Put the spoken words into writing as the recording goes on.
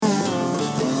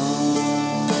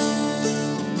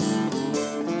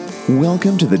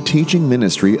Welcome to the teaching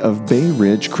ministry of Bay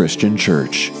Ridge Christian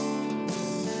Church.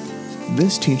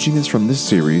 This teaching is from the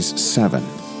series 7.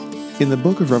 In the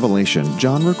book of Revelation,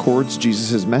 John records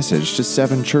Jesus' message to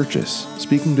 7 churches,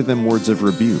 speaking to them words of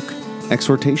rebuke,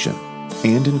 exhortation,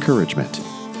 and encouragement.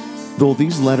 Though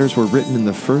these letters were written in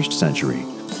the 1st century,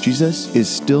 Jesus is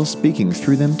still speaking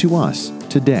through them to us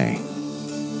today.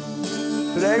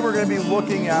 Today we're going to be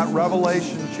looking at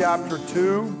Revelation chapter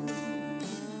 2,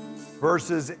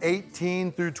 verses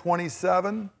 18 through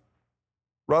 27.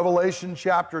 Revelation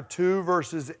chapter 2,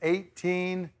 verses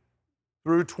 18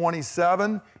 through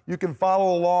 27. You can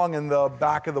follow along in the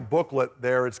back of the booklet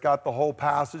there. It's got the whole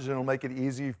passage, and it'll make it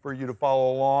easy for you to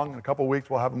follow along. In a couple of weeks,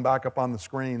 we'll have them back up on the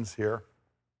screens here.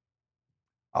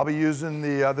 I'll be using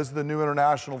this is the New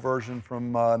International Version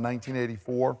from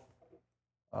 1984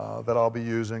 that I'll be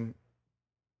using.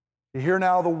 You hear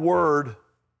now the word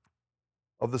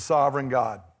of the sovereign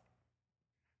God.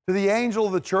 To the angel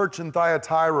of the church in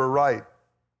Thyatira write,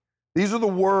 these are the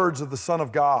words of the Son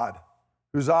of God,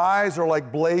 whose eyes are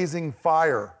like blazing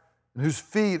fire, and whose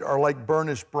feet are like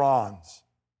burnished bronze.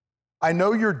 I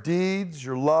know your deeds,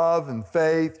 your love and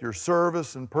faith, your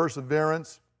service and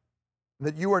perseverance, and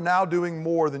that you are now doing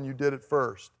more than you did at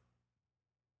first.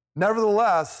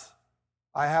 Nevertheless,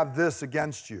 I have this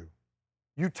against you.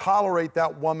 You tolerate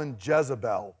that woman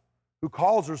Jezebel, who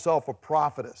calls herself a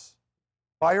prophetess.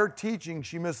 By her teaching,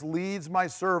 she misleads my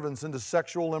servants into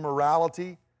sexual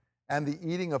immorality and the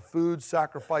eating of food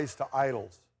sacrificed to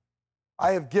idols.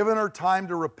 I have given her time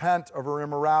to repent of her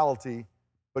immorality,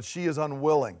 but she is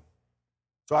unwilling.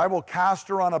 So I will cast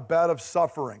her on a bed of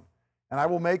suffering, and I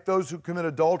will make those who commit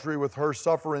adultery with her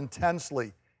suffer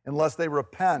intensely unless they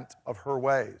repent of her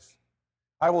ways.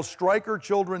 I will strike her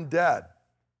children dead.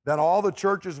 Then all the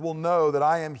churches will know that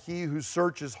I am he who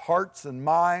searches hearts and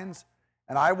minds,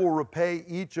 and I will repay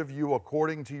each of you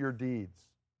according to your deeds.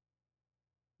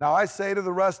 Now I say to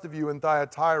the rest of you in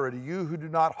Thyatira, to you who do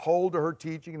not hold to her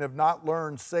teaching and have not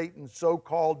learned Satan's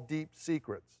so-called deep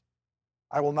secrets,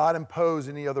 I will not impose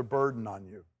any other burden on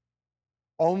you.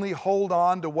 Only hold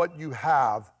on to what you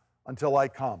have until I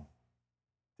come.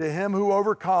 To him who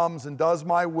overcomes and does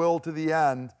my will to the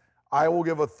end, I will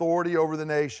give authority over the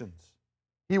nations.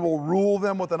 He will rule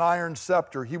them with an iron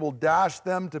scepter. He will dash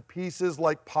them to pieces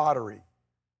like pottery,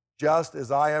 just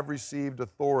as I have received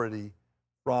authority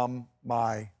from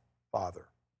my Father.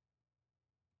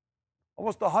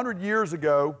 Almost 100 years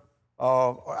ago,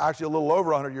 actually a little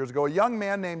over 100 years ago, a young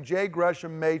man named J.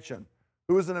 Gresham Machen,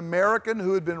 who was an American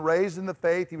who had been raised in the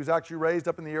faith. He was actually raised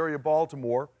up in the area of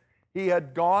Baltimore. He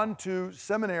had gone to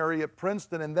seminary at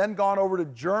Princeton and then gone over to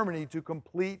Germany to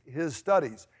complete his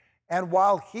studies. And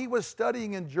while he was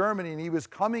studying in Germany and he was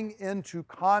coming into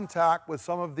contact with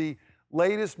some of the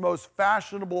latest, most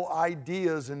fashionable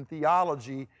ideas in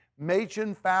theology,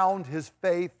 Machen found his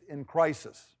faith in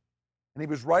crisis. And he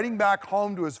was writing back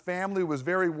home to his family, who was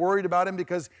very worried about him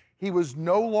because he was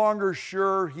no longer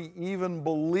sure he even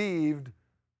believed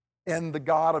in the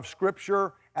God of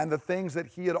Scripture and the things that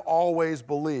he had always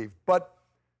believed. But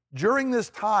during this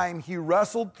time, he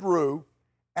wrestled through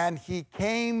and he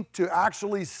came to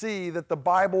actually see that the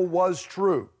Bible was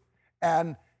true.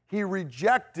 And he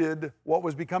rejected what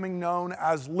was becoming known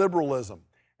as liberalism.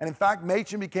 And in fact,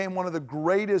 Machen became one of the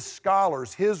greatest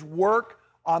scholars. His work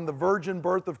on the virgin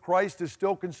birth of Christ is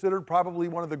still considered probably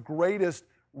one of the greatest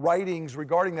writings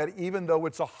regarding that, even though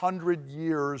it's 100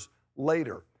 years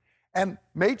later. And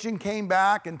Machen came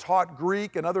back and taught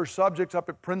Greek and other subjects up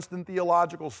at Princeton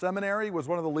Theological Seminary, was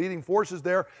one of the leading forces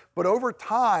there. But over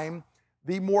time,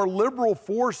 the more liberal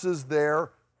forces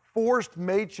there forced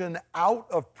Machen out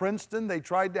of Princeton. They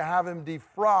tried to have him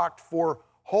defrocked for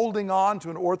holding on to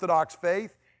an Orthodox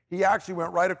faith. He actually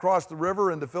went right across the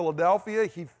river into Philadelphia.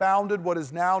 He founded what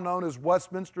is now known as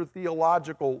Westminster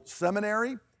Theological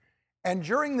Seminary. And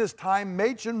during this time,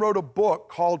 Machen wrote a book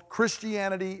called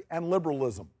Christianity and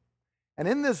Liberalism. And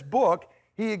in this book,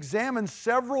 he examined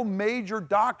several major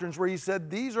doctrines where he said,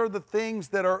 these are the things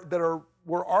that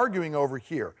we're arguing over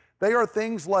here. They are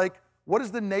things like, what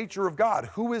is the nature of God?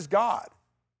 Who is God?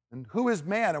 And who is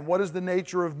man? And what is the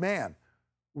nature of man?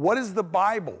 What is the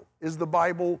Bible? Is the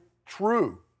Bible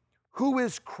true? Who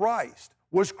is Christ?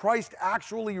 Was Christ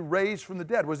actually raised from the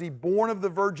dead? Was he born of the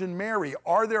Virgin Mary?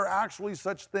 Are there actually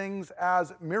such things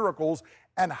as miracles?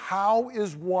 And how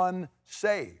is one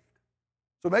saved?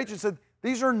 So Machen said,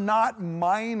 these are not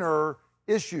minor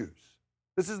issues.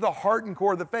 This is the heart and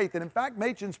core of the faith. And in fact,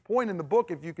 Machen's point in the book,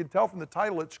 if you can tell from the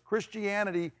title, it's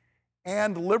Christianity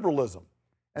and Liberalism.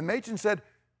 And Machen said,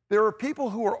 there are people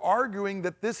who are arguing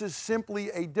that this is simply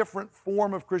a different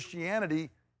form of Christianity.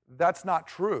 That's not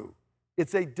true.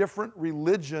 It's a different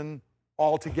religion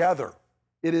altogether.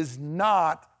 It is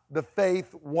not the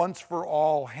faith once for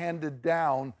all handed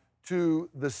down to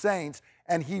the saints.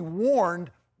 And he warned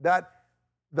that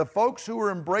the folks who were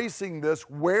embracing this,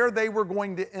 where they were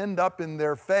going to end up in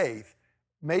their faith,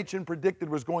 Machen predicted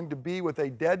was going to be with a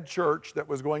dead church that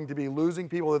was going to be losing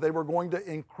people, that they were going to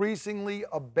increasingly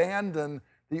abandon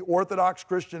the Orthodox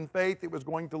Christian faith. It was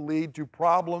going to lead to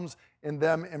problems in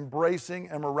them embracing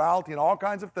immorality and all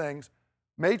kinds of things.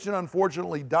 Machen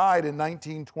unfortunately died in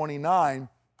 1929,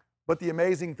 but the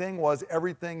amazing thing was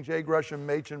everything J. Gresham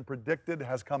Machen predicted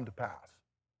has come to pass.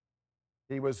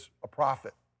 He was a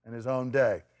prophet in his own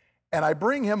day. And I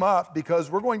bring him up because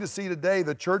we're going to see today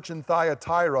the church in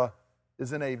Thyatira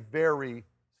is in a very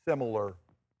similar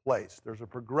place. There's a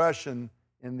progression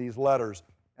in these letters,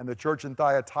 and the church in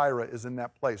Thyatira is in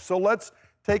that place. So let's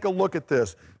take a look at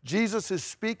this. Jesus is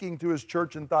speaking to his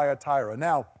church in Thyatira.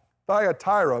 Now,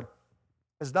 Thyatira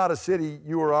is not a city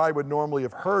you or I would normally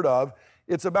have heard of.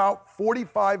 It's about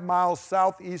 45 miles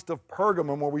southeast of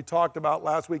Pergamum, where we talked about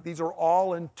last week. These are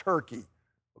all in Turkey.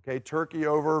 Okay, Turkey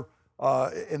over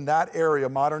in that area,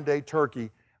 modern-day Turkey.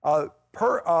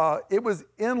 It was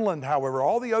inland, however.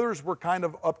 All the others were kind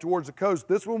of up towards the coast.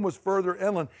 This one was further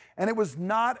inland, and it was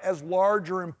not as large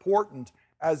or important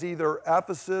as either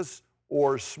Ephesus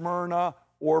or Smyrna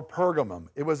or Pergamum.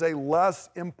 It was a less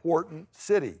important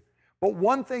city. But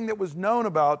one thing that was known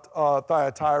about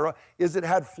Thyatira is it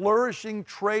had flourishing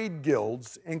trade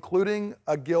guilds, including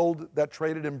a guild that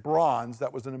traded in bronze.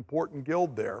 That was an important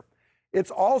guild there.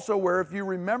 It's also where, if you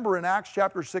remember in Acts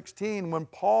chapter 16, when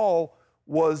Paul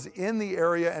was in the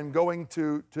area and going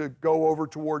to go over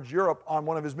towards Europe on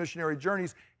one of his missionary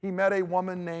journeys, he met a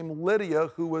woman named Lydia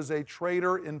who was a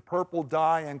trader in purple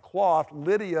dye and cloth.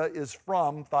 Lydia is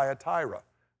from Thyatira.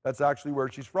 That's actually where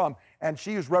she's from. And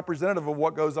she is representative of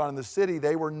what goes on in the city.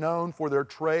 They were known for their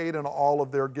trade and all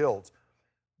of their guilds.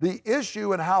 The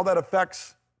issue and how that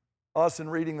affects us in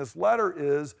reading this letter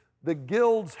is the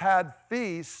guilds had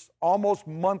feasts almost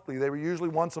monthly. They were usually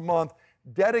once a month,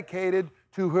 dedicated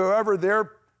to whoever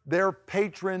their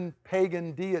patron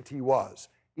pagan deity was.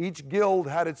 Each guild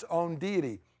had its own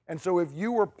deity. And so if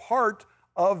you were part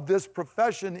of this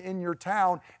profession in your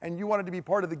town and you wanted to be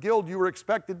part of the guild, you were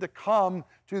expected to come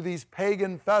to these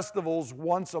pagan festivals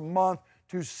once a month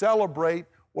to celebrate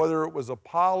whether it was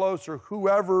Apollos or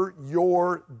whoever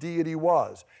your deity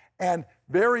was. And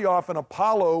very often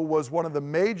Apollo was one of the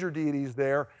major deities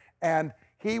there, and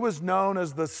he was known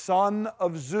as the son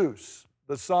of Zeus,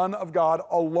 the son of God,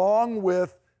 along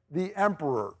with the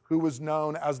emperor, who was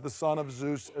known as the son of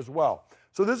Zeus as well.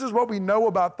 So this is what we know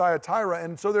about Thyatira,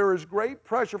 and so there is great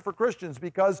pressure for Christians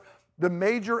because the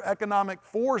major economic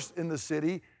force in the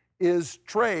city is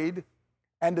trade,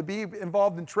 and to be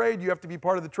involved in trade, you have to be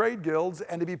part of the trade guilds,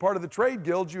 and to be part of the trade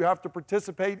guilds, you have to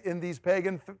participate in these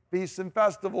pagan feasts and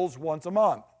festivals once a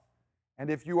month. And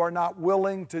if you are not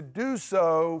willing to do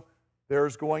so,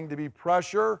 there's going to be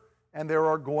pressure and there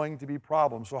are going to be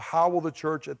problems. So how will the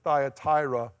church at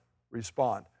Thyatira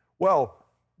respond? Well,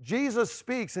 Jesus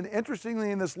speaks, and interestingly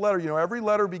in this letter, every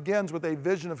letter begins with a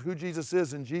vision of who Jesus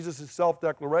is and Jesus'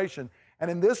 self-declaration.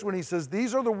 And in this one he says,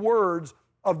 these are the words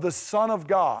of the Son of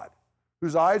God,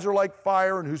 whose eyes are like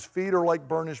fire and whose feet are like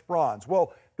burnished bronze.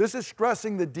 Well, this is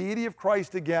stressing the deity of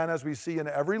Christ again, as we see in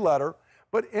every letter.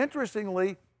 But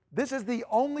interestingly, this is the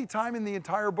only time in the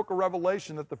entire book of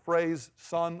Revelation that the phrase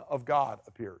Son of God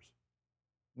appears.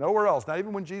 Nowhere else, not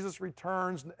even when Jesus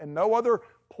returns, and no other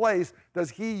place does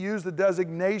he use the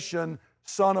designation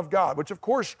Son of God, which of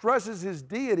course stresses his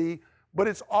deity, but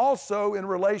it's also in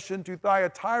relation to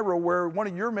Thyatira, where one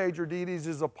of your major deities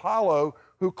is Apollo,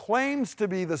 who claims to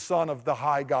be the son of the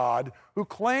high God, who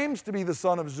claims to be the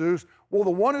son of Zeus. Well,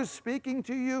 the one who's speaking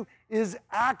to you is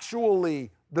actually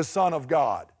the Son of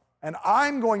God. And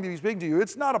I'm going to be speaking to you.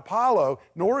 It's not Apollo,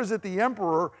 nor is it the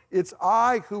emperor. It's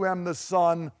I who am the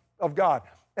Son of God.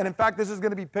 And in fact, this is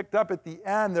going to be picked up at the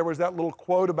end. There was that little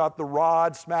quote about the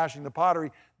rod smashing the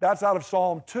pottery. That's out of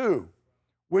Psalm 2,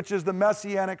 which is the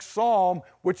Messianic Psalm,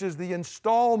 which is the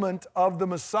installment of the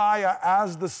Messiah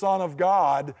as the Son of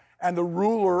God and the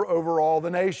ruler over all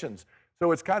the nations.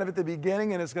 So it's kind of at the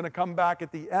beginning, and it's going to come back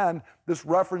at the end, this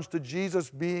reference to Jesus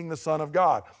being the Son of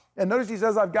God. And notice he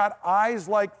says, I've got eyes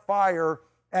like fire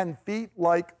and feet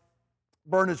like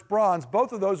burnished bronze.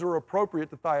 Both of those are appropriate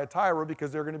to Thyatira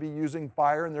because they're going to be using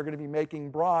fire and they're going to be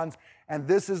making bronze, and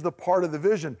this is the part of the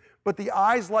vision. But the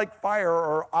eyes like fire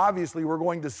are obviously, we're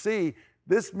going to see,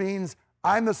 this means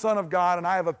I'm the Son of God and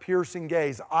I have a piercing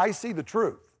gaze. I see the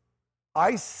truth.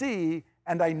 I see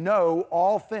and I know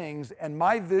all things, and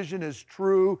my vision is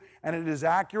true and it is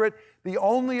accurate. The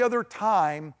only other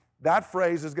time That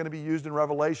phrase is going to be used in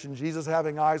Revelation. Jesus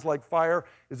having eyes like fire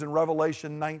is in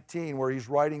Revelation 19, where he's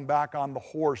riding back on the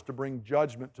horse to bring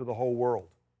judgment to the whole world.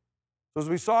 So as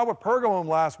we saw with Pergamum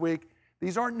last week,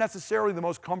 these aren't necessarily the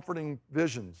most comforting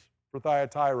visions for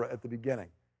Thyatira at the beginning.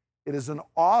 It is an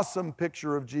awesome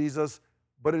picture of Jesus,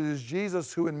 but it is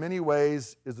Jesus who in many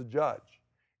ways is a judge.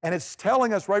 And it's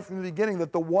telling us right from the beginning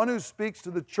that the one who speaks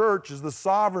to the church is the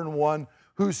sovereign one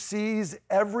who sees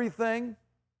everything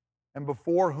and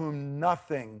before whom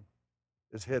nothing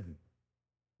is hidden.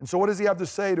 And so what does he have to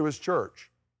say to his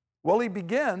church? Well, he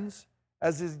begins,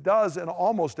 as he does in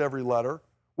almost every letter,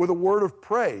 with a word of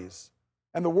praise.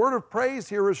 And the word of praise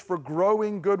here is for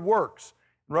growing good works.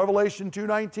 In Revelation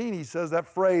 2:19, he says that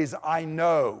phrase, I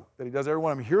know, that he does every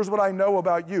one of them. Here's what I know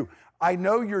about you. I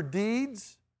know your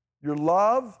deeds, your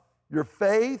love, your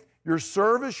faith, your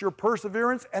service, your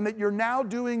perseverance, and that you're now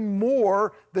doing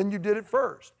more than you did at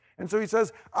first. And so he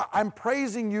says, I'm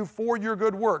praising you for your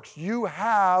good works. You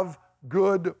have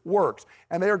good works.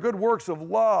 And they are good works of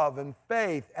love and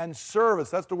faith and service.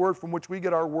 That's the word from which we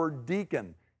get our word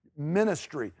deacon,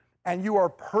 ministry. And you are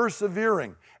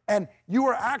persevering. And you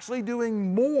are actually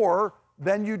doing more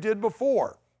than you did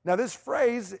before. Now, this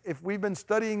phrase, if we've been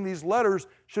studying these letters,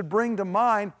 should bring to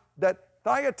mind that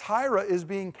Thyatira is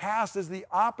being cast as the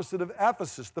opposite of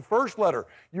Ephesus, the first letter.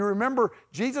 You remember,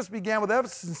 Jesus began with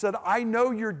Ephesus and said, I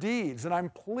know your deeds, and I'm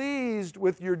pleased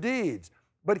with your deeds.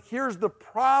 But here's the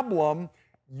problem.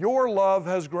 Your love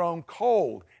has grown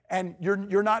cold, and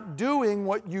you're not doing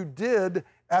what you did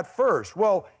at first.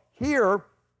 Well, here,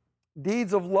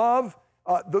 deeds of love,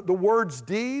 the words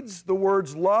deeds, the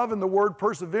words love, and the word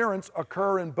perseverance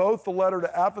occur in both the letter to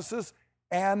Ephesus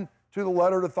and to the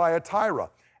letter to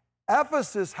Thyatira.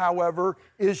 Ephesus, however,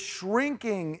 is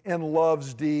shrinking in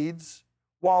love's deeds,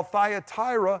 while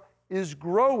Thyatira is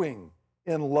growing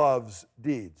in love's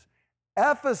deeds.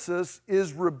 Ephesus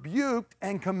is rebuked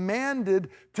and commanded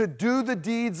to do the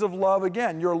deeds of love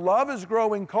again. Your love is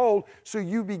growing cold, so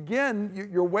you begin,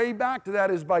 your way back to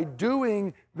that is by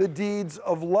doing the deeds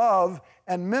of love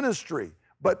and ministry.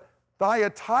 But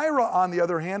Thyatira, on the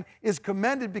other hand, is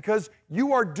commended because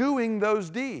you are doing those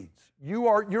deeds.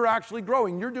 You're actually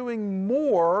growing. You're doing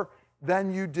more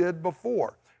than you did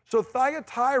before. So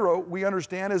Thyatira, we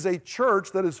understand, is a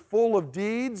church that is full of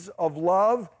deeds of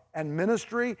love and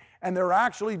ministry, and they're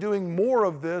actually doing more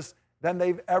of this than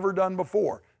they've ever done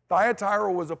before.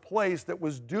 Thyatira was a place that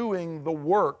was doing the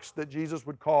works that Jesus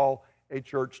would call a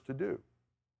church to do.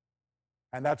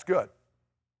 And that's good.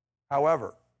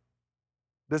 However,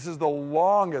 this is the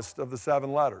longest of the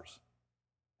 7 letters,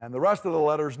 and the rest of the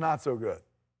letters not so good.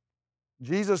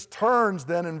 Jesus turns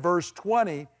then in verse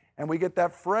 20, and we get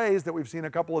that phrase that we've seen a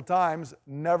couple of times,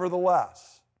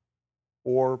 nevertheless,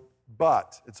 or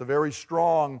but. It's a very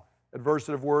strong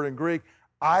adversative word in Greek.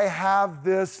 I have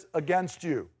this against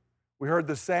you. We heard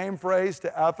the same phrase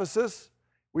to Ephesus.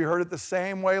 We heard it the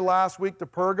same way last week to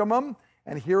Pergamum,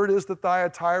 and here it is to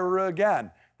Thyatira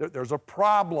again. There's a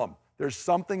problem. There's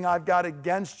something I've got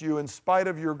against you in spite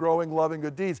of your growing love and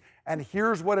good deeds. And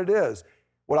here's what it is.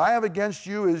 What I have against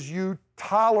you is you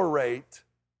tolerate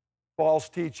false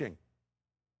teaching.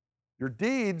 Your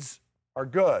deeds are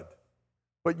good,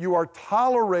 but you are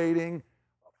tolerating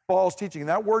false teaching. And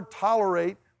that word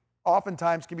tolerate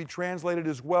oftentimes can be translated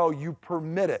as well, you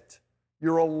permit it.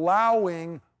 You're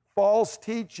allowing false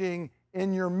teaching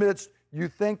in your midst. You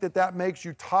think that that makes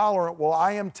you tolerant. Well,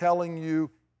 I am telling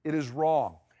you it is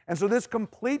wrong. And so this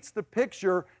completes the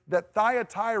picture that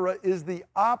Thyatira is the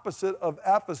opposite of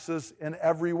Ephesus in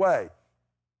every way.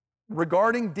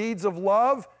 Regarding deeds of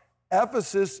love,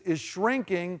 Ephesus is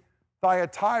shrinking,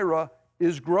 Thyatira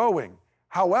is growing.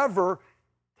 However,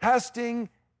 testing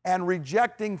and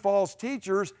rejecting false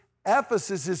teachers,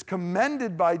 Ephesus is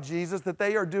commended by Jesus that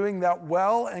they are doing that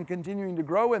well and continuing to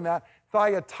grow in that.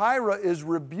 Thyatira is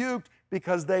rebuked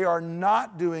because they are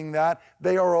not doing that.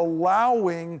 They are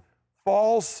allowing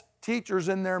false teachers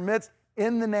in their midst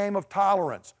in the name of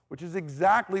tolerance, which is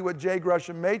exactly what J.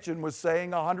 Gresham Machen was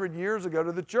saying 100 years ago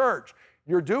to the church.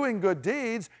 You're doing good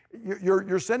deeds.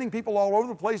 You're sending people all over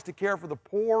the place to care for the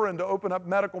poor and to open up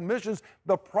medical missions.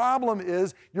 The problem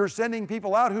is you're sending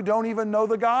people out who don't even know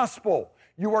the gospel.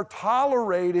 You are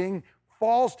tolerating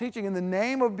false teaching. In the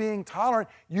name of being tolerant,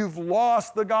 you've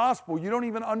lost the gospel. You don't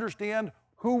even understand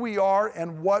who we are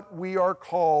and what we are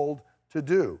called to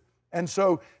do. And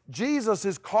so Jesus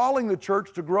is calling the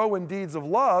church to grow in deeds of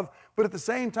love, but at the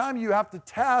same time, you have to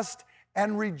test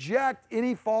and reject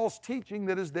any false teaching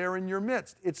that is there in your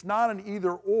midst. It's not an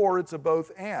either or, it's a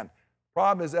both and.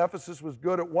 Problem is, Ephesus was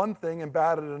good at one thing and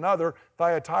bad at another.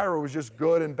 Thyatira was just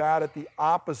good and bad at the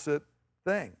opposite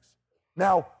things.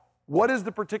 Now, what is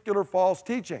the particular false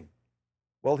teaching?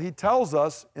 Well, he tells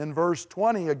us in verse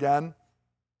 20 again,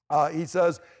 he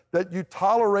says that you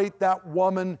tolerate that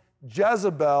woman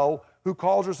Jezebel, who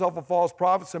calls herself a false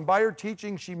prophet, and by her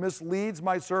teaching she misleads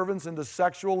my servants into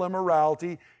sexual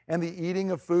immorality and the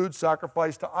eating of food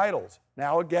sacrificed to idols.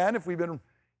 Now again, if we've been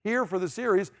here for the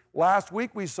series, last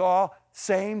week we saw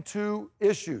same two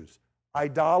issues.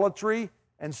 Idolatry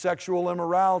and sexual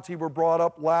immorality were brought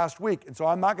up last week. And so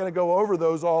I'm not going to go over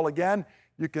those all again.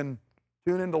 You can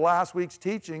tune into last week's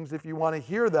teachings if you want to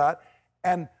hear that.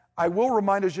 And I will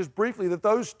remind us just briefly that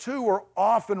those two are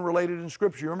often related in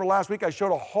Scripture. Remember last week I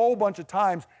showed a whole bunch of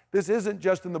times, this isn't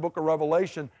just in the book of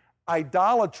Revelation,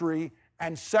 idolatry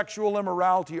and sexual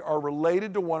immorality are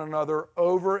related to one another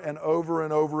over and over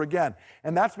and over again.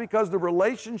 And that's because the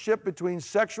relationship between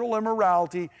sexual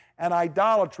immorality and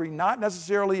idolatry, not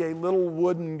necessarily a little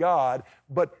wooden god,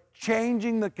 but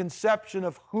changing the conception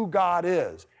of who God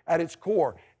is at its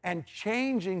core, and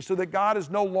changing so that God is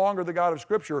no longer the God of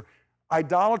Scripture.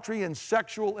 Idolatry and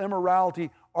sexual immorality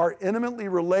are intimately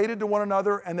related to one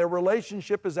another, and their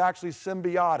relationship is actually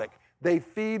symbiotic. They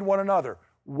feed one another.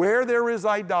 Where there is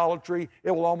idolatry,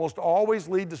 it will almost always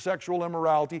lead to sexual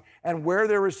immorality, and where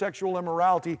there is sexual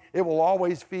immorality, it will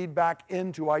always feed back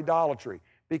into idolatry,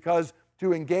 because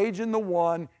to engage in the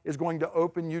one is going to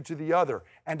open you to the other.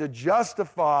 And to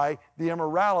justify the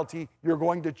immorality, you're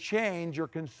going to change your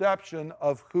conception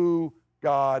of who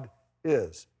God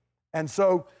is. And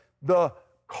so the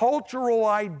cultural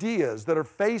ideas that are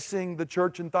facing the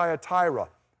church in Thyatira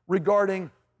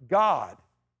regarding God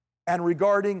and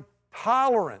regarding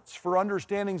tolerance for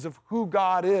understandings of who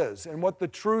God is and what the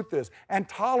truth is, and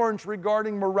tolerance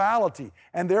regarding morality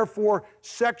and therefore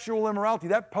sexual immorality,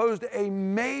 that posed a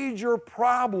major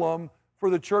problem for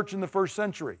the church in the first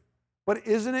century. But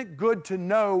isn't it good to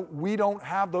know we don't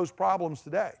have those problems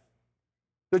today?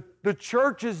 The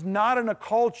church is not in a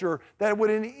culture that would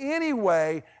in any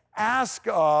way ask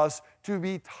us to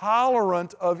be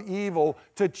tolerant of evil,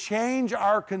 to change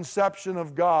our conception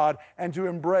of God, and to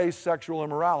embrace sexual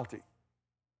immorality.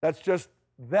 That's just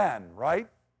then, right?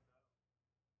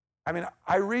 I mean,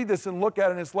 I read this and look at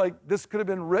it, and it's like this could have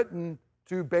been written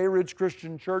to Bay Ridge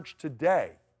Christian Church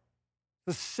today.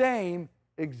 The same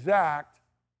exact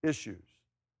issues.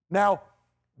 Now,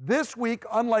 this week,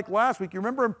 unlike last week, you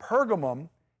remember in Pergamum,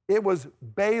 it was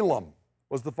Balaam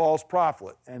was the false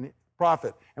prophet.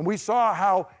 And we saw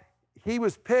how he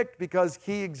was picked because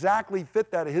he exactly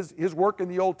fit that. His work in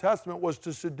the Old Testament was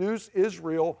to seduce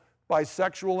Israel by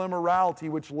sexual immorality,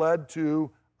 which led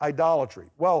to idolatry.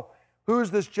 Well,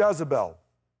 who's this Jezebel?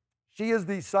 She is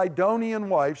the Sidonian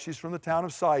wife, she's from the town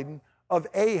of Sidon, of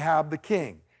Ahab the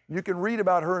king. You can read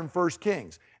about her in 1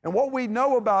 Kings. And what we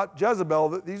know about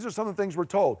Jezebel, these are some of the things we're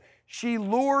told. She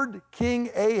lured King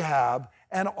Ahab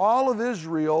and all of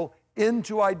Israel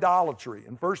into idolatry.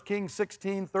 In 1 Kings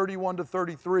 16, 31 to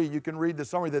 33, you can read the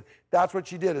summary that that's what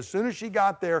she did. As soon as she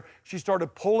got there, she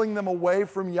started pulling them away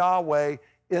from Yahweh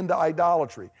into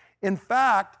idolatry. In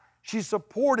fact, she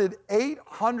supported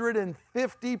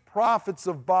 850 prophets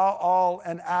of Baal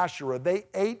and Asherah. They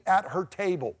ate at her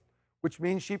table, which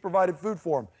means she provided food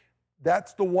for them.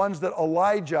 That's the ones that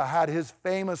Elijah had his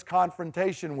famous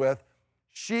confrontation with.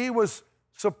 She was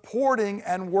supporting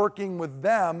and working with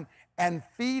them and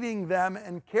feeding them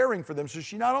and caring for them. So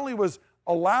she not only was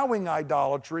allowing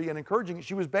idolatry and encouraging it,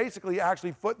 she was basically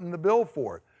actually footing the bill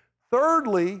for it.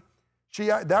 Thirdly,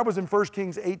 that was in 1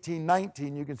 Kings 18,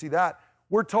 19, you can see that.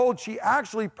 We're told she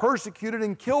actually persecuted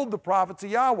and killed the prophets of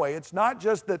Yahweh. It's not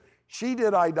just that she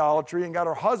did idolatry and got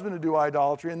her husband to do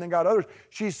idolatry and then got others.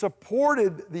 She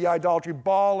supported the idolatry,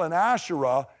 Baal and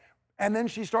Asherah, and then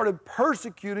she started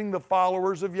persecuting the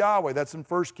followers of Yahweh. That's in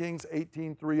 1 Kings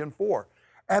 18, 3 and 4.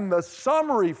 And the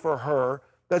summary for her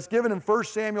that's given in 1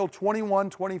 Samuel 21,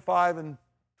 25, and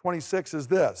 26 is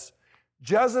this.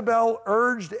 Jezebel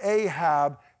urged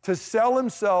Ahab to sell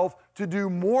himself to do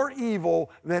more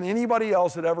evil than anybody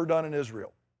else had ever done in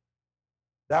Israel.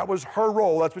 That was her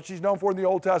role. That's what she's known for in the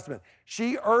Old Testament.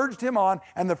 She urged him on,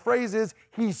 and the phrase is,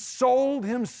 he sold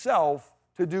himself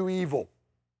to do evil.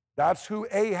 That's who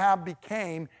Ahab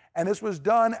became, and this was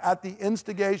done at the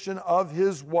instigation of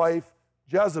his wife,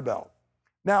 Jezebel.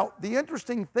 Now, the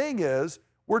interesting thing is,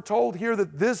 we're told here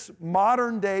that this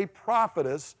modern-day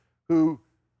prophetess, who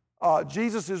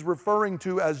Jesus is referring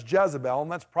to as Jezebel,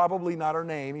 and that's probably not her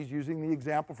name. He's using the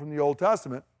example from the Old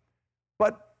Testament.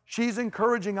 But she's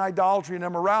encouraging idolatry and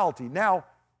immorality. Now,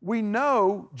 we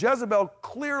know Jezebel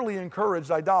clearly encouraged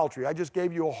idolatry. I just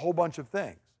gave you a whole bunch of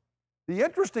things. The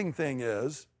interesting thing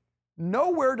is,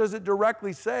 nowhere does it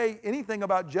directly say anything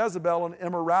about Jezebel and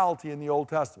immorality in the Old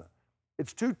Testament.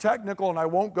 It's too technical and I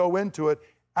won't go into it.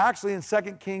 Actually, in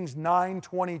 2 Kings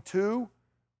 9:22,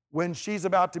 when she's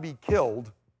about to be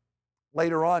killed,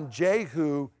 later on,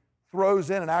 Jehu throws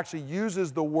in and actually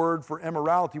uses the word for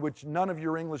immorality, which none of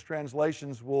your English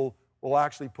translations will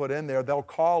actually put in there. They'll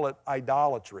call it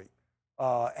idolatry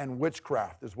and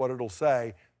witchcraft is what it'll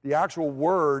say. The actual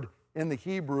word in the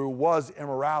Hebrew was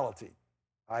immorality.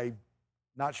 I'm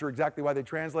not sure exactly why they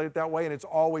translate it that way, and it's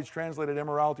always translated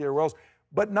immorality everywhere else.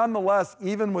 But nonetheless,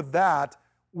 even with that,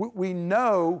 we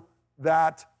know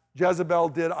that Jezebel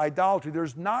did idolatry.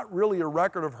 There's not really a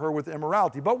record of her with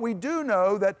immorality. But we do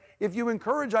know that if you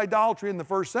encourage idolatry in the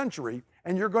first century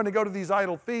and you're going to go to these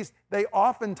idol feasts, they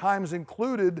oftentimes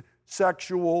included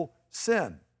sexual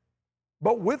sin.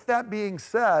 But with that being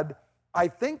said, I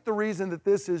think the reason that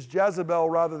this is Jezebel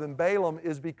rather than Balaam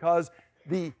is because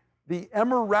the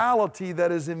immorality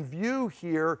that is in view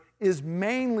here is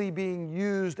mainly being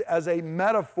used as a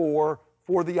metaphor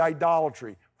for the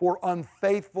idolatry, for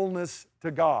unfaithfulness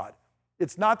to God.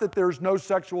 It's not that there's no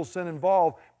sexual sin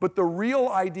involved, but the real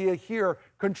idea here,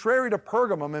 contrary to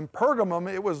Pergamum, in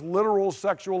Pergamum it was literal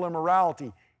sexual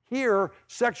immorality. Here,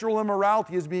 sexual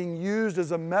immorality is being used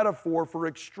as a metaphor for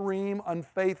extreme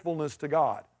unfaithfulness to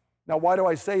God. Now, why do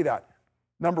I say that?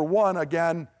 Number one,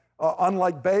 again,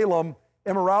 unlike Balaam,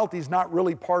 immorality is not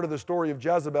really part of the story of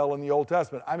Jezebel in the Old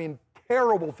Testament. I mean,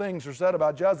 terrible things are said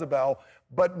about Jezebel,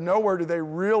 but nowhere do they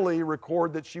really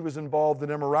record that she was involved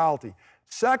in immorality.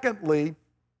 Secondly,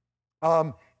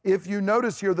 if you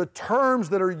notice here, the terms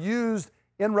that are used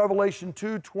in Revelation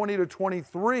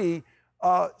 2:20-23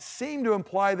 seem to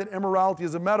imply that immorality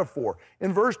is a metaphor.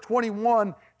 In verse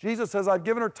 21, Jesus says, I've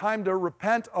given her time to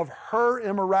repent of her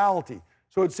immorality.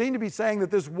 So it seemed to be saying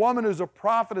that this woman who's a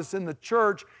prophetess in the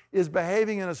church is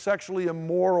behaving in a sexually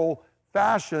immoral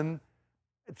fashion.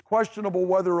 It's questionable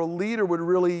whether a leader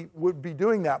would be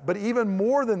doing that. But even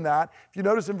more than that, if you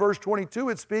notice in verse 22,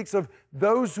 it speaks of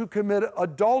those who commit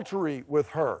adultery with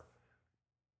her.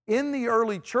 In the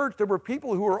early church, there were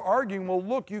people who were arguing, well,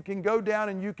 look, you can go down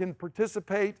and you can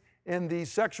participate in the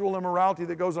sexual immorality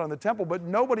that goes on in the temple, but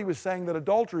nobody was saying that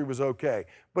adultery was okay.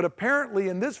 But apparently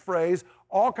in this phrase,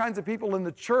 all kinds of people in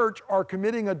the church are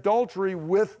committing adultery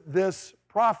with this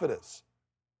prophetess.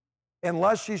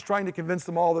 Unless she's trying to convince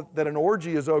them all that an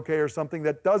orgy is okay or something,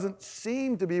 that doesn't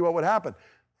seem to be what would happen.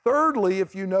 Thirdly,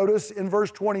 if you notice in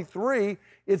verse 23,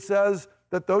 it says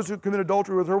that those who commit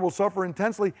adultery with her will suffer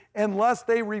intensely unless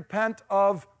they repent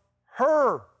of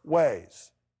her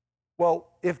ways.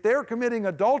 Well, if they're committing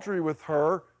adultery with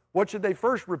her, what should they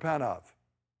first repent of?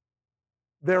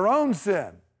 Their own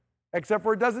sin. Except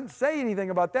for it doesn't say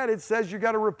anything about that. It says you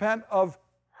got to repent of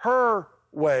her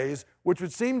ways, which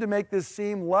would seem to make this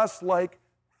seem less like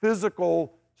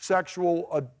physical sexual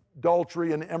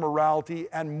adultery and immorality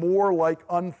and more like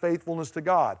unfaithfulness to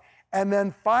God. And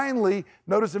then finally,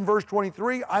 notice in verse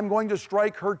 23, I'm going to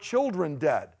strike her children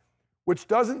dead, which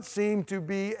doesn't seem to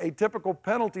be a typical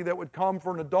penalty that would come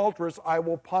for an adulteress. I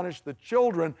will punish the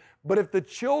children. But if the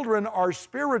children are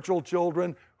spiritual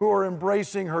children who are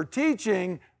embracing her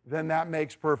teaching, then that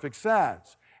makes perfect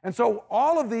sense. And so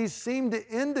all of these seem to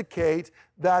indicate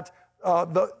that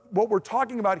what we're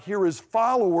talking about here is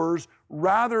followers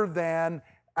rather than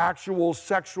actual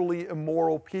sexually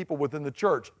immoral people within the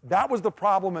church. That was the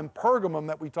problem in Pergamum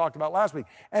that we talked about last week.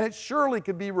 And it surely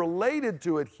could be related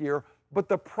to it here, but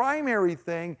the primary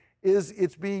thing is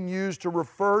it's being used to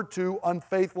refer to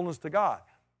unfaithfulness to God.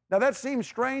 Now that seems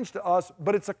strange to us,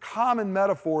 but it's a common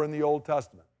metaphor in the Old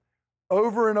Testament.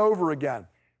 Over and over again.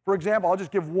 For example, I'll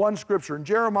just give one scripture. In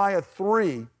Jeremiah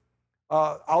 3,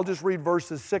 I'll just read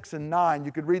verses 6 and 9.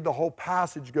 You could read the whole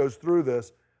passage goes through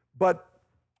this. But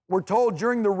we're told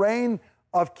during the reign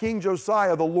of King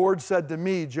Josiah, the Lord said to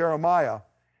me, Jeremiah,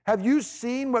 have you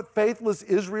seen what faithless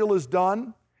Israel has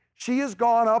done? She has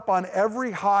gone up on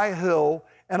every high hill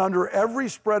and under every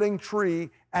spreading tree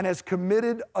and has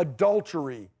committed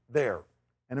adultery there.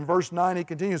 And in verse 9 he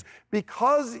continues,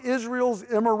 because Israel's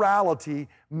immorality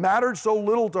mattered so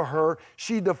little to her,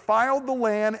 she defiled the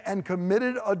land and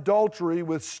committed adultery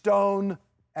with stone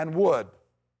and wood.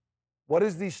 What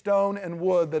is the stone and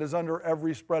wood that is under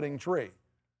every spreading tree?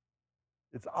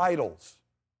 It's idols.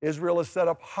 Israel has set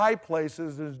up high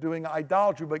places and is doing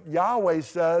idolatry, but Yahweh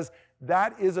says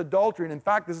that is adultery. And in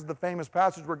fact, this is the famous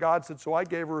passage where God said, so I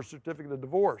gave her a certificate of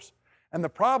divorce. And the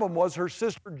problem was her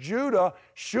sister Judah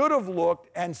should have looked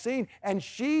and seen, and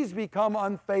she's become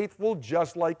unfaithful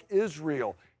just like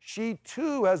Israel. She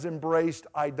too has embraced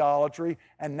idolatry,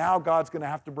 and now God's going to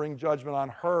have to bring judgment on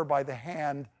her by the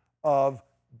hand of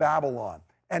Babylon.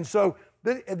 And so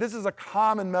this is a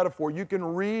common metaphor. You can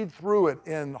read through it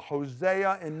in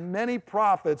Hosea and many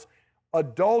prophets.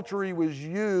 adultery was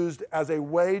used as a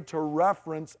way to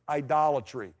reference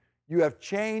idolatry. You have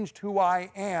changed who I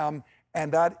am,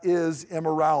 and that is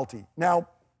immorality. Now,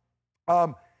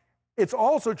 it's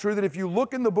also true that if you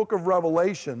look in the book of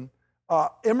Revelation,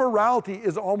 immorality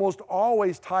is almost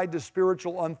always tied to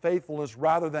spiritual unfaithfulness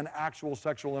rather than actual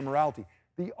sexual immorality.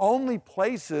 The only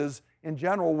places in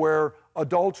general where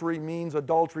adultery means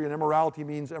adultery and immorality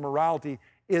means immorality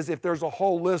is if there's a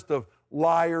whole list of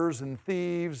liars and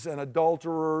thieves and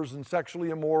adulterers and sexually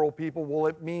immoral people. Well,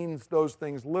 it means those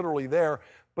things literally there.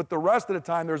 But the rest of the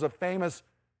time, there's a famous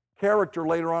character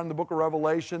later on in the book of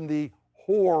Revelation, the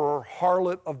whore or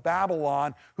harlot of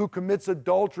Babylon, who commits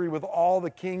adultery with all the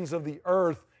kings of the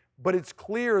earth. But it's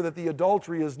clear that the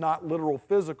adultery is not literal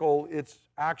physical, it's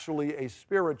actually a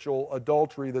spiritual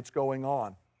adultery that's going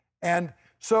on. And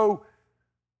so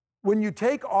when you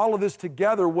take all of this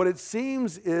together, what it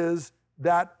seems is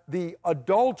that the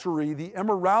adultery, the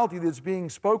immorality that's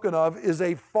being spoken of is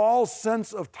a false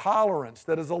sense of tolerance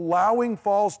that is allowing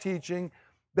false teaching,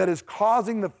 that is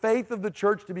causing the faith of the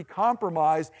church to be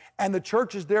compromised, and the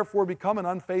church has therefore become an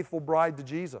unfaithful bride to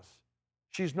Jesus.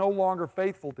 She's no longer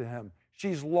faithful to him.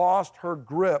 She's lost her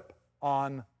grip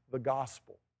on the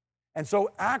gospel. And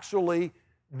so actually,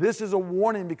 this is a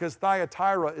warning because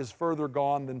Thyatira is further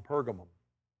gone than Pergamum.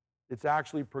 It's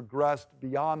actually progressed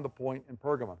beyond the point in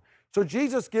Pergamum. So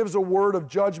Jesus gives a word of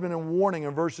judgment and warning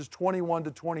in verses 21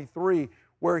 to 23,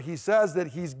 where he says that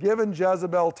he's given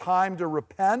Jezebel time to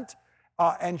repent,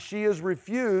 and she has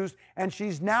refused, and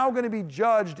she's now going to be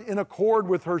judged in accord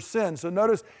with her sin. So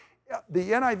notice,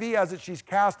 the NIV has it, she's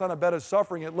cast on a bed of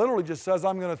suffering. It literally just says,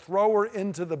 I'm going to throw her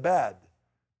into the bed.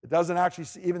 It doesn't actually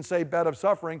even say bed of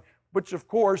suffering, which of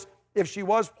course, if she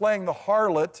was playing the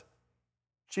harlot,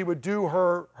 she would do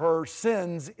her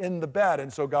sins in the bed.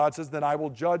 And so God says, then I will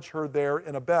judge her there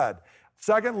in a bed.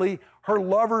 Secondly, her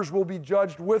lovers will be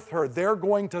judged with her. They're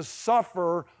going to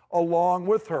suffer along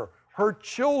with her. Her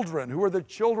children, who are the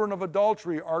children of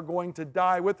adultery, are going to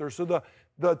die with her. So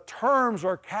the terms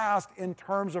are cast in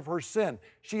terms of her sin.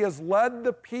 She has led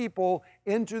the people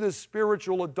into this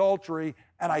spiritual adultery,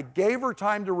 and I gave her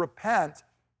time to repent,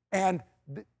 and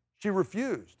she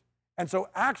refused. And so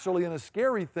actually, in a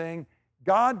scary thing,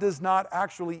 God does not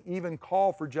actually even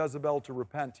call for Jezebel to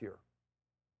repent here.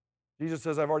 Jesus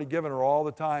says, I've already given her all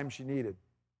the time she needed,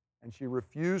 and she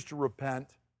refused to repent,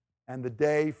 and the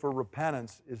day for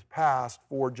repentance is past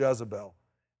for Jezebel.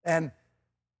 And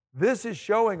this is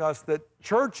showing us that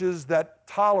churches that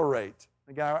tolerate,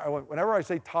 again, whenever I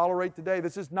say tolerate today,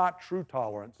 this is not true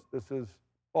tolerance, this is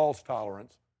false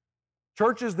tolerance.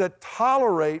 Churches that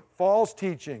tolerate false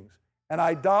teachings and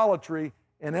idolatry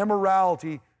and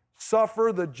immorality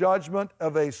suffer the judgment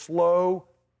of a slow,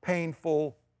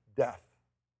 painful death.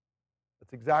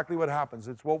 That's exactly what happens.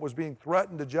 It's what was being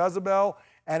threatened to Jezebel,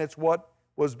 and it's what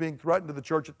was being threatened to the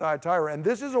church at Thyatira. And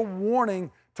this is a warning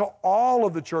to all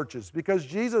of the churches, because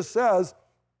Jesus says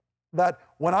that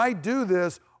when I do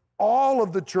this, all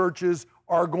of the churches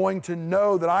are going to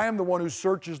know that I am the one who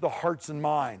searches the hearts and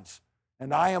minds,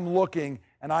 and I am looking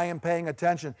and I am paying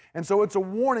attention. And so it's a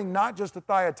warning not just to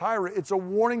Thyatira, it's a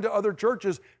warning to other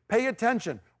churches. Pay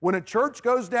attention. When a church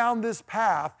goes down this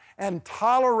path and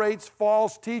tolerates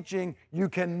false teaching, you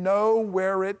can know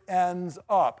where it ends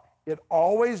up. It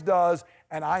always does,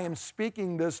 and I am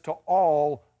speaking this to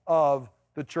all of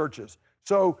the churches.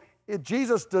 So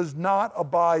Jesus does not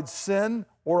abide sin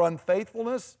or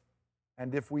unfaithfulness,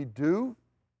 and if we do,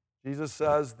 Jesus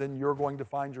says, then you're going to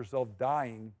find yourself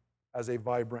dying as a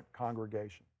vibrant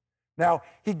congregation. Now,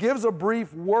 he gives a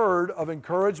brief word of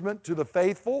encouragement to the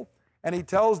faithful, and he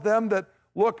tells them that,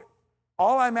 look,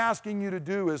 all I'm asking you to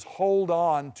do is hold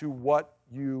on to what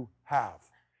you have.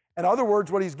 In other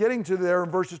words, what he's getting to there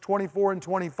in verses 24 and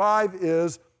 25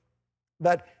 is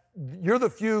that you're the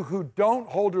few who don't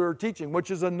hold to her teaching,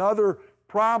 which is another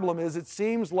problem, is it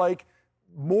seems like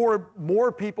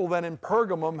more people than in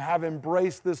Pergamum have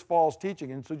embraced this false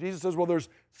teaching. And so Jesus says, well, there's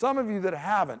some of you that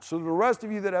haven't. So the rest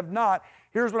of you that have not,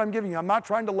 here's what I'm giving you. I'm not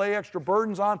trying to lay extra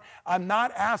burdens on. I'm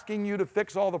not asking you to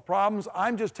fix all the problems.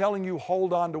 I'm just telling you,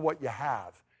 hold on to what you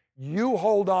have. You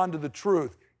hold on to the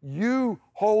truth. You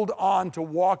hold on to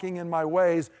walking in my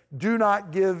ways. Do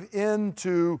not give in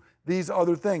to these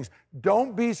other things.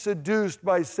 Don't be seduced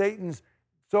by Satan's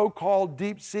so-called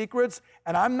deep secrets,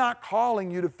 and I'm not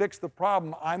calling you to fix the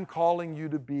problem. I'm calling you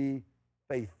to be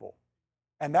faithful.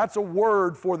 And that's a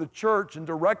word for the church and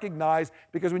to recognize,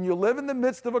 because when you live in the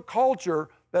midst of a culture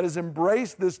that has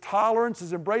embraced this tolerance,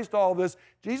 has embraced all of this,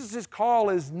 Jesus' call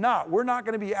is not, we're not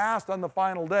going to be asked on the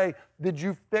final day, did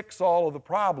you fix all of the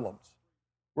problems?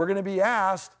 We're going to be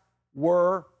asked,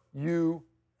 were you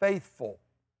faithful?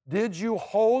 Did you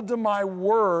hold to my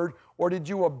word, or did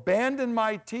you abandon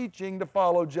my teaching to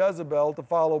follow Jezebel, to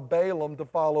follow Balaam, to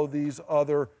follow these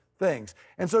other things?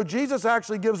 And so Jesus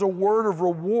actually gives a word of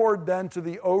reward then to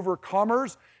the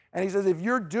overcomers. And he says, if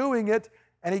you're doing it,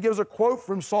 and he gives a quote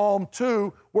from Psalm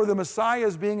 2 where the Messiah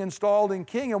is being installed in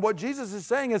king. And what Jesus is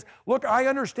saying is, look, I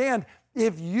understand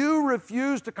if you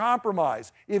refuse to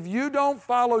compromise, if you don't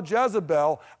follow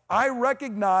Jezebel, I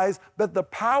recognize that the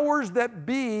powers that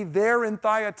be there in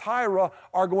Thyatira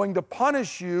are going to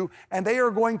punish you, and they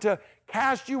are going to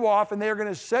cast you off, and they are going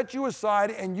to set you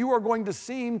aside, and you are going to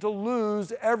seem to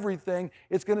lose everything.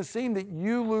 It's going to seem that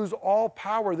you lose all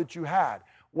power that you had.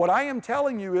 What I am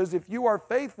telling you is, if you are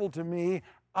faithful to me,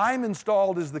 I'm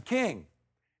installed as the king.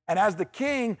 And as the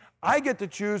king, I get to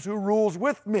choose who rules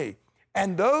with me.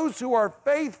 And those who are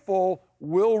faithful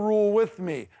will rule with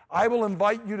me. I will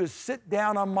invite you to sit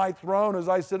down on my throne as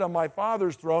I sit on my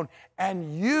Father's throne,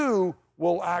 and you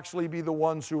will actually be the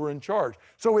ones who are in charge.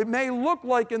 So it may look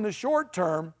like in the short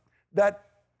term that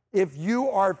if you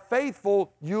are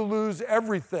faithful, you lose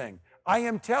everything. I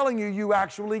am telling you, you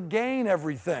actually gain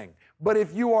everything. But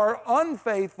if you are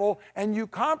unfaithful and you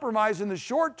compromise in the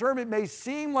short term, it may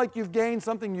seem like you've gained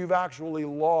something, you've actually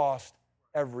lost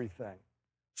everything.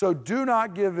 So do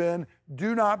not give in,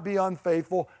 do not be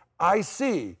unfaithful. I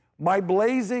see, my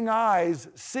blazing eyes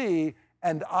see,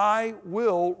 and I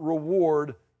will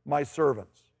reward my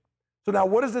servants. So now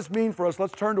what does this mean for us?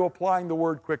 Let's turn to applying the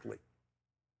word quickly.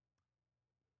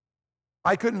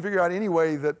 I couldn't figure out any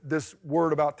way that this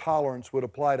word about tolerance would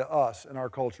apply to us in our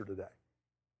culture today.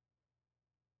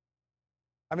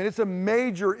 I mean, it's a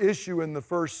major issue in the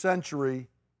first century,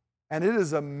 and it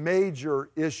is a major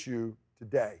issue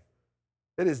today.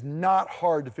 It is not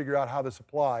hard to figure out how this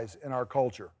applies in our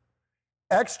culture.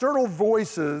 External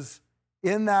voices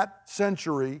in that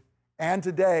century and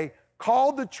today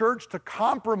called the church to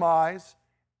compromise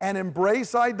and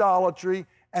embrace idolatry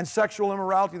and sexual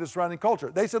immorality of the surrounding culture.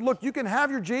 They said, look, you can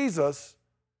have your Jesus,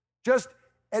 just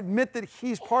admit that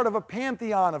he's part of a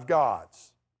pantheon of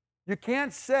gods. You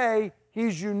can't say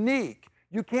he's unique.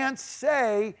 You can't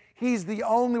say he's the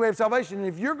only way of salvation. And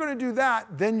if you're going to do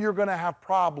that, then you're going to have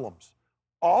problems.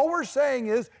 All we're saying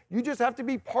is you just have to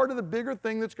be part of the bigger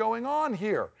thing that's going on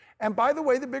here. And by the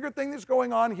way, the bigger thing that's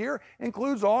going on here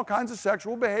includes all kinds of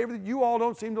sexual behavior that you all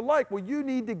don't seem to like. Well, you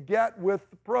need to get with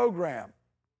the program.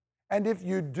 And if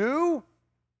you do,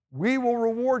 we will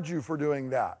reward you for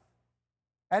doing that.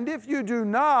 And if you do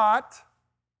not,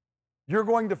 you're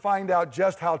going to find out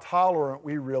just how tolerant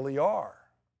we really are.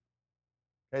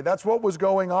 Okay, that's what was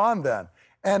going on then.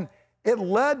 And it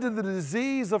led to the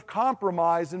disease of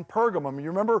compromise in Pergamum. You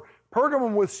remember,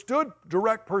 Pergamum withstood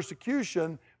direct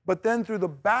persecution, but then through the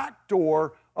back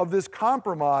door of this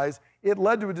compromise, it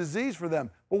led to a disease for them.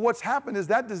 But what's happened is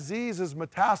that disease has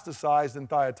metastasized in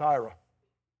Thyatira.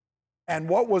 And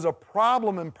what was a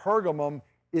problem in Pergamum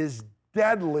is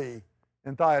deadly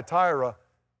in Thyatira.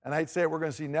 And I'd say we're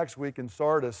going to see next week in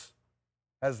Sardis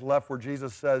has left where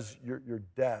Jesus says, you're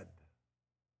dead.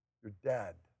 You're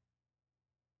dead.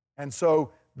 And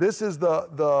so this is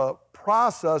the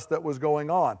process that was going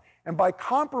on. And by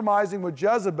compromising with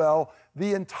Jezebel,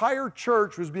 the entire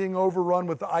church was being overrun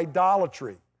with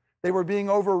idolatry. They were being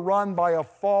overrun by a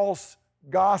false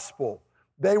gospel.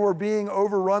 They were being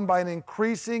overrun by an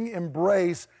increasing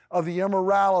embrace of the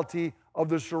immorality of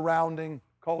the surrounding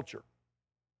culture.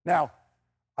 Now,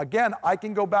 again, I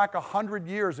can go back 100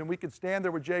 years and we could stand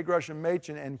there with J. Gresham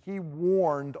Machen, and he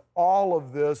warned all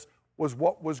of this was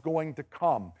what was going to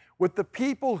come. With the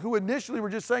people who initially were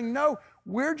just saying, no,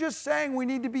 we're just saying we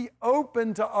need to be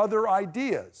open to other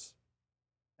ideas.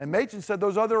 And Machen said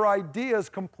those other ideas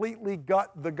completely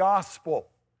gut the gospel.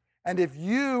 And if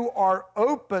you are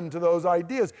open to those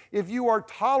ideas, if you are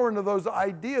tolerant of those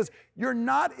ideas, you're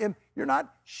not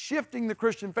shifting the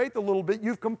Christian faith a little bit.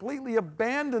 You've completely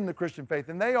abandoned the Christian faith.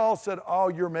 And they all said, oh,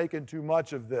 you're making too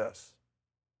much of this.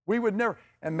 We would never.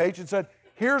 And Machen said,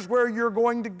 here's where you're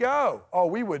going to go. Oh,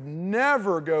 we would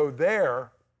never go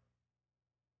there.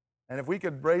 And if we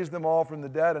could raise them all from the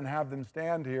dead and have them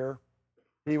stand here,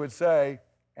 he would say,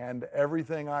 and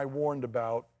everything I warned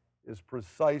about is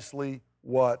precisely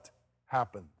what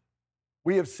happened.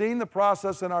 We have seen the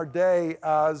process in our day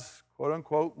as, quote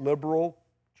unquote, liberal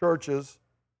churches,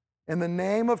 in the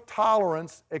name of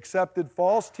tolerance, accepted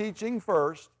false teaching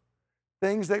first,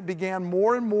 things that began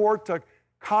more and more to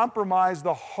compromise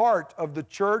the heart of the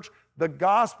church. The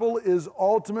gospel is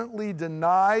ultimately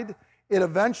denied. It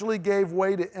eventually gave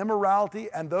way to immorality,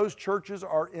 and those churches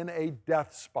are in a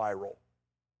death spiral.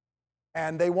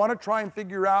 And they want to try and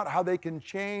figure out how they can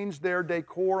change their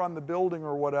decor on the building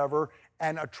or whatever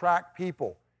and attract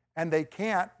people. and they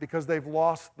can't because they've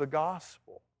lost the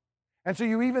gospel. And so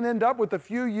you even end up with a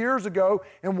few years ago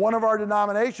in one of our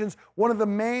denominations, one of the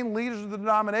main leaders of the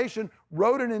denomination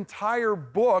wrote an entire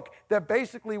book that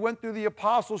basically went through the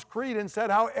Apostles' Creed and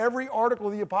said how every article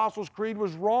of the Apostles' Creed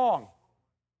was wrong.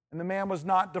 And the man was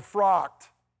not defrocked.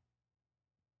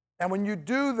 And when you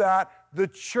do that, the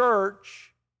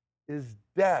church is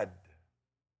dead.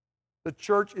 The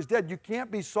church is dead. You can't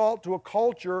be salt to a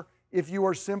culture if you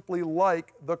are simply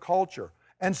like the culture.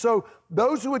 And so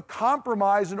those who would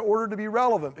compromise in order to be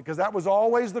relevant, because that was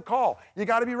always the call. You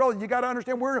got to be relevant. You got to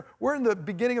understand we're in the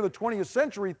beginning of the 20th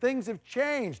century. Things have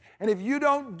changed. And if you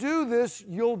don't do this,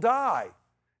 you'll die.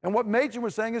 And what Machen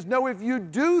was saying is, no, if you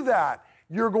do that,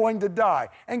 you're going to die.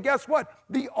 And guess what?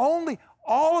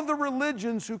 All of the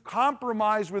religions who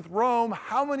compromised with Rome,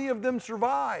 how many of them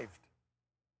survived?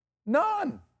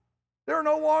 None. They're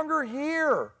no longer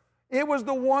here. It was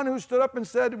the one who stood up and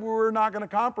said, we're not going to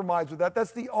compromise with that.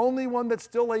 That's the only one that's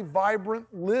still a vibrant,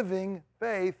 living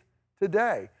faith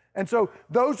today. And so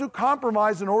those who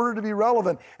compromise in order to be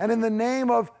relevant and in the name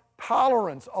of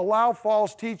tolerance allow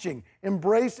false teaching,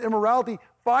 embrace immorality,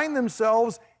 find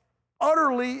themselves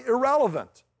utterly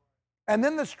irrelevant. And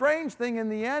then the strange thing in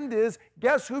the end is,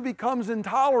 guess who becomes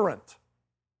intolerant?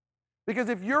 Because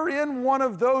if you're in one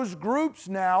of those groups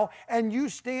now and you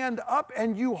stand up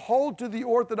and you hold to the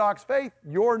Orthodox faith,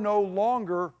 you're no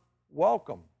longer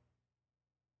welcome.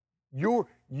 You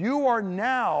are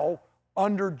now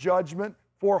under judgment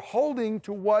for holding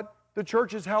to what the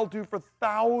church has held to for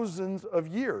thousands of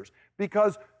years.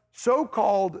 Because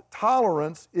so-called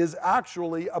tolerance is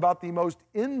actually about the most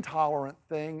intolerant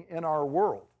thing in our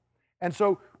world. And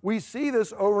so we see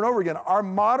this over and over again. Our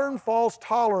modern false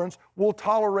tolerance will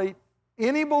tolerate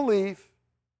any belief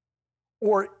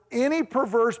or any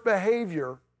perverse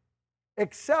behavior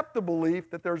except the belief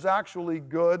that there's actually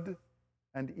good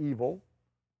and evil,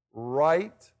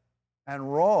 right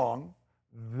and wrong.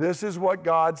 This is what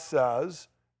God says,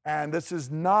 and this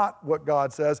is not what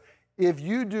God says. If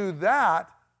you do that,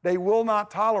 they will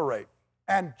not tolerate.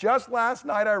 And just last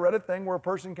night I read a thing where a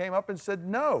person came up and said,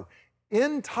 no,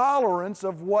 intolerance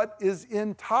of what is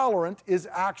intolerant is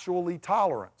actually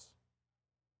tolerance.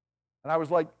 And I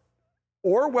was like,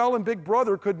 Orwell and Big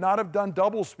Brother could not have done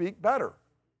doublespeak better.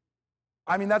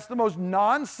 I mean, that's the most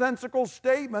nonsensical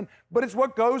statement, but it's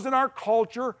what goes in our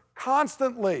culture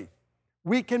constantly.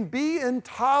 We can be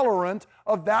intolerant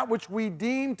of that which we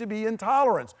deem to be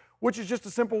intolerance, which is just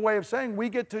a simple way of saying we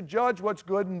get to judge what's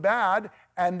good and bad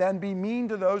and then be mean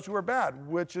to those who are bad,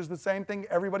 which is the same thing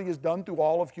everybody has done through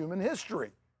all of human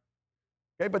history.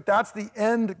 Okay, but that's the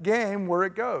end game where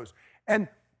it goes. And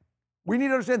we need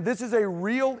to understand this is a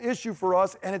real issue for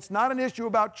us, and it's not an issue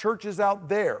about churches out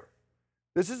there.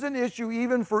 This is an issue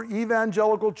even for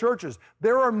evangelical churches.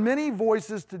 There are many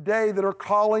voices today that are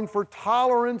calling for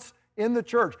tolerance in the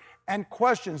church and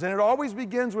questions, and it always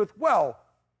begins with, well,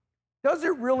 does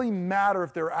it really matter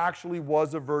if there actually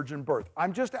was a virgin birth?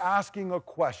 I'm just asking a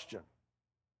question.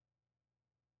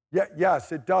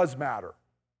 Yes, it does matter.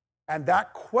 And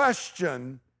that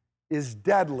question is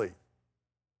deadly.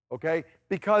 Okay?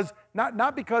 Because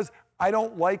not because I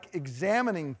don't like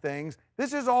examining things.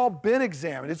 This has all been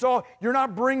examined. You're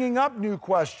not bringing up new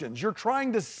questions. You're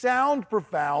trying to sound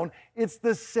profound. It's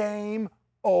the same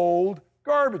old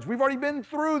garbage. We've already been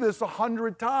through this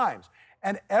 100 times.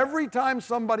 And every time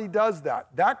somebody does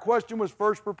that question was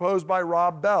first proposed by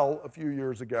Rob Bell a few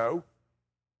years ago,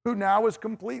 who now has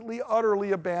completely,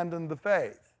 utterly abandoned the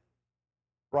faith.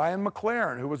 Brian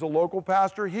McLaren, who was a local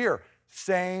pastor here,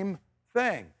 same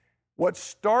thing. What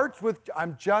starts with,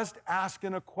 I'm just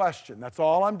asking a question. That's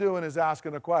all I'm doing is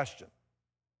asking a question.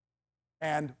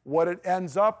 And what it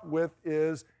ends up with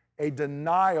is a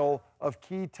denial of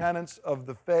key tenets of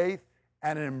the faith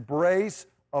and an embrace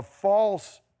of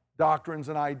false doctrines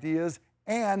and ideas,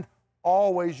 and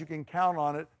always, you can count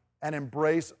on it, an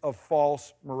embrace of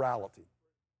false morality.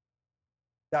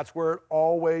 That's where it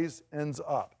always ends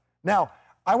up. Now,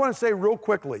 I want to say real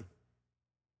quickly,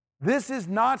 this is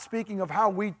not speaking of how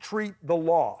we treat the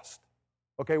lost.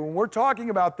 Okay, when we're talking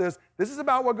about this is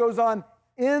about what goes on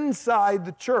inside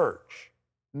the church,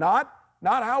 not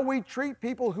how we treat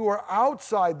people who are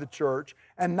outside the church,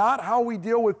 and not how we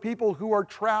deal with people who are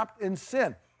trapped in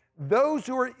sin. Those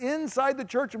who are inside the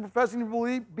church and professing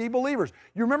to be believers.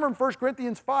 You remember in 1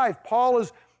 Corinthians 5, Paul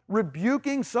is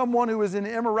rebuking someone who is in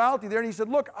immorality there, and he said,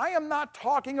 look, I am not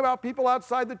talking about people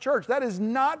outside the church. That is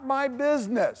not my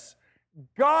business.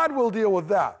 God will deal with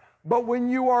that. But when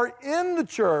you are in the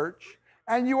church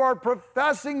and you are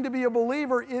professing to be a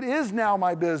believer, it is now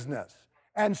my business.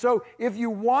 And so if you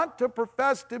want to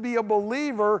profess to be a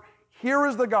believer, here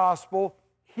is the gospel,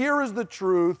 Here is the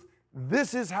truth.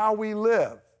 This is how we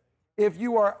live. If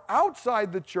you are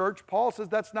outside the church, Paul says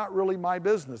that's not really my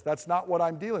business. That's not what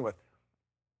I'm dealing with.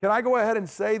 Can I go ahead and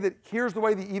say that here's the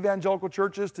way the evangelical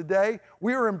church is today?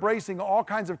 We are embracing all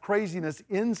kinds of craziness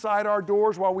inside our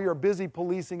doors while we are busy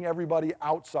policing everybody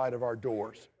outside of our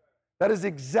doors. That is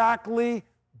exactly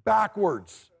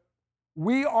backwards.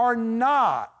 We are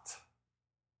not,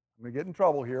 I'm going to get in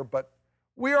trouble here, but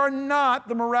we are not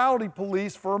the morality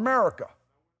police for America.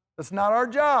 That's not our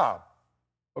job,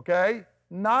 okay?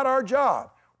 Not our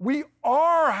job. We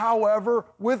are, however,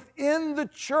 within the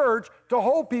church to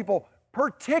hold people,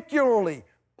 particularly,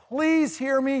 please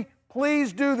hear me,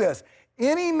 please do this.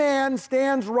 Any man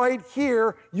stands right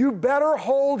here, you better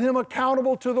hold him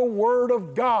accountable to the Word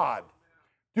of God.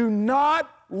 Do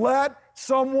not let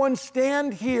someone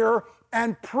stand here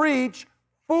and preach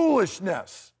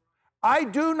foolishness. I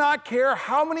do not care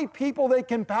how many people they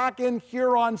can pack in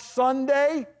here on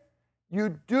Sunday.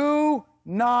 You do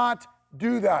not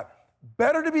do that.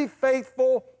 Better to be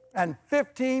faithful and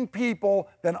 15 people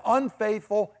than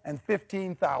unfaithful and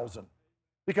 15,000.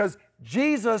 Because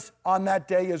Jesus on that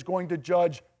day is going to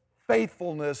judge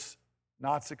faithfulness,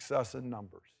 not success in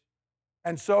numbers.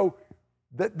 And so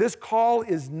this call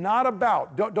is not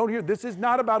about, don't hear, this is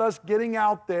not about us getting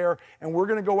out there and we're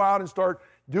going to go out and start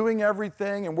doing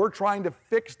everything and we're trying to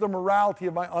fix the morality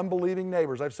of my unbelieving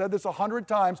neighbors. I've said this 100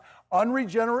 times.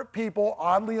 Unregenerate people,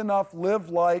 oddly enough, live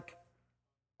like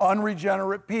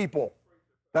unregenerate people.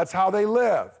 That's how they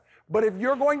live. But if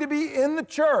you're going to be in the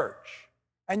church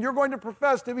and you're going to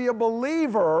profess to be a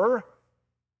believer,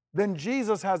 then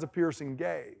Jesus has a piercing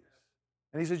gaze.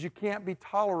 And he says you can't be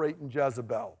tolerating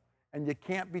Jezebel and you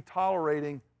can't be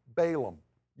tolerating Balaam.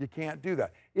 You can't do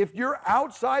that. If you're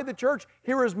outside the church,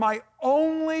 here is my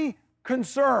only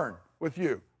concern with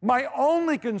you. My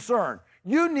only concern.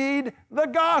 You need the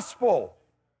gospel.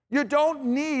 You don't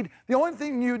need, the only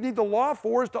thing you need the law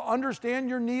for is to understand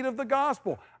your need of the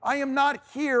gospel. I am not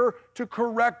here to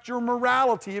correct your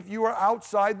morality if you are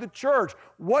outside the church.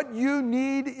 What you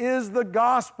need is the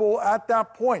gospel at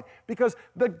that point, because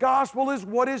the gospel is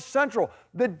what is central.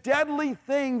 The deadly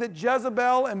thing that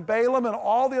Jezebel and Balaam and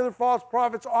all the other false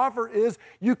prophets offer is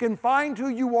you can find who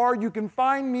you are, you can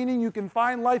find meaning, you can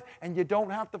find life, and you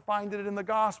don't have to find it in the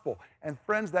gospel. And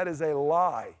friends, that is a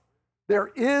lie.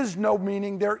 There is no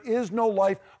meaning, there is no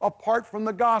life apart from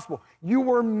the gospel. You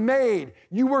were made,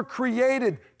 you were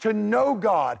created to know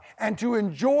God and to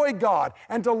enjoy God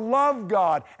and to love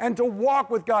God and to walk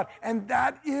with God. And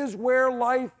that is where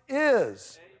life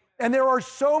is. And there are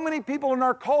so many people in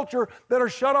our culture that are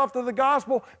shut off to the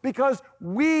gospel because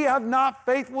we have not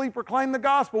faithfully proclaimed the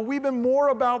gospel. We've been more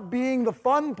about being the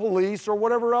fun police or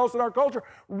whatever else in our culture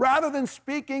rather than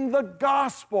speaking the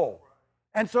gospel.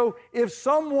 And so if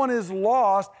someone is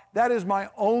lost, that is my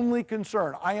only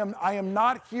concern. I am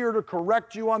not here to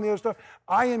correct you on the other stuff.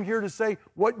 I am here to say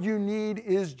what you need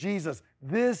is Jesus.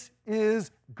 This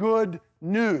is good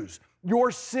news. Your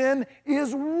sin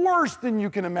is worse than you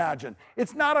can imagine.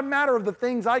 It's not a matter of the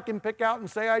things I can pick out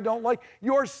and say I don't like.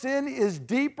 Your sin is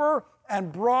deeper and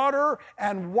broader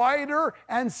and wider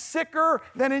and sicker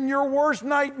than in your worst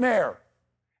nightmare.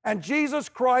 And Jesus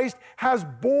Christ has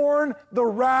borne the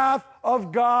wrath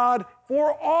of God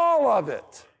for all of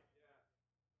it.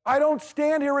 I don't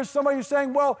stand here as somebody who's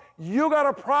saying, well, you got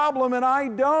a problem and I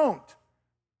don't.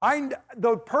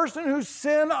 The person whose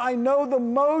sin I know the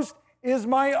most is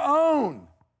my own.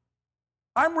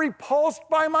 I'm repulsed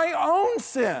by my own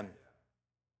sin.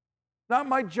 Not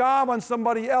my job on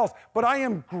somebody else, but I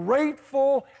am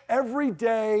grateful every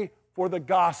day for the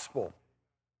gospel.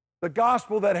 The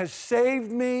gospel that has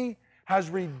saved me, has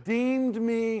redeemed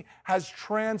me, has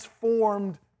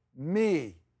transformed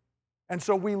me. And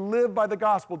so we live by the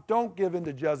gospel. Don't give in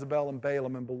to Jezebel and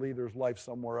Balaam and believe there's life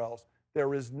somewhere else.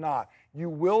 There is not. You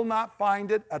will not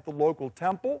find it at the local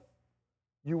temple.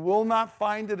 You will not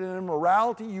find it in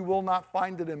immorality. You will not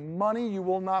find it in money. You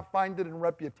will not find it in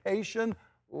reputation.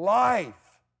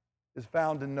 Life is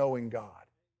found in knowing God.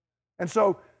 And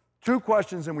so, 2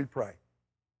 questions and we pray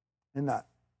in that.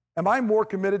 Am I more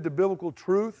committed to biblical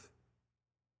truth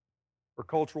or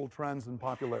cultural trends and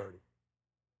popularity?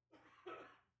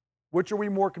 Which are we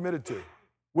more committed to?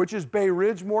 Which is Bay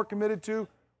Ridge more committed to?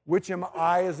 Which am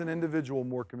I as an individual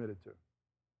more committed to?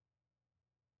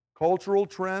 Cultural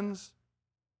trends,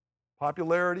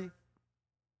 popularity,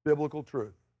 biblical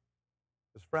truth.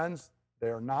 Because friends, they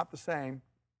are not the same,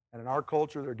 and in our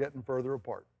culture, they're getting further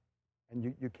apart.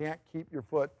 And you can't keep your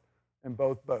foot in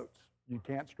both boats. You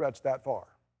can't stretch that far.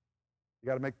 You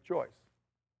got to make the choice.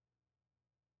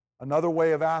 Another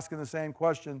way of asking the same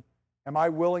question, am I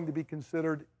willing to be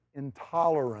considered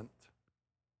intolerant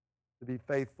to be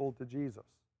faithful to Jesus.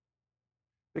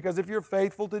 Because if you're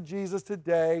faithful to Jesus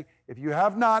today, if you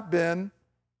have not been,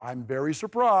 I'm very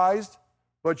surprised,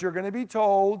 but you're going to be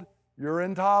told you're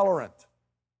intolerant.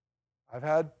 I've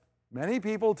had many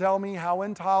people tell me how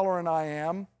intolerant I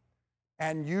am,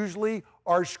 and usually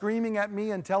are screaming at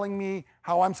me and telling me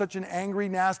how I'm such an angry,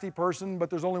 nasty person, but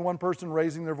there's only one person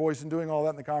raising their voice and doing all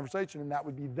that in the conversation, and that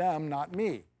would be them, not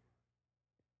me.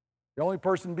 The only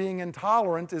person being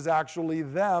intolerant is actually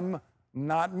them,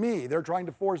 not me. They're trying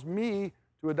to force me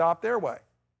to adopt their way.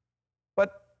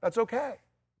 But that's okay.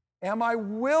 Am I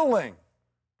willing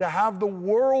to have the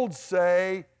world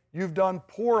say, you've done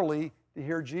poorly, to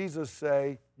hear Jesus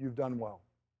say, you've done well?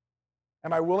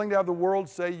 Am I willing to have the world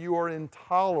say you are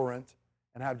intolerant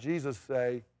and have Jesus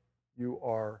say you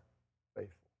are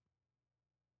faithful?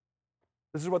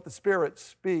 This is what the Spirit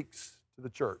speaks to the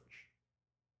church.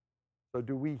 So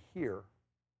do we hear?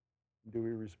 Do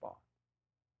we respond?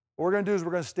 What we're going to do is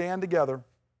we're going to stand together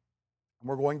and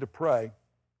we're going to pray.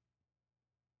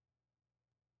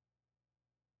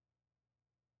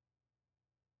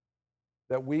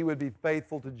 That we would be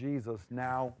faithful to Jesus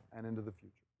now and into the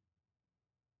future.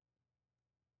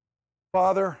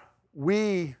 Father,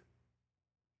 we,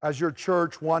 as your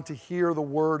church, want to hear the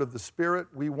word of the Spirit.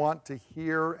 We want to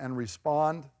hear and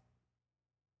respond.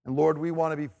 And Lord, we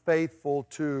want to be faithful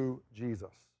to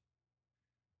Jesus.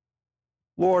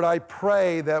 Lord, I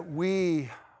pray that we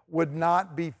would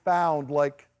not be found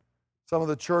like some of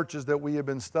the churches that we have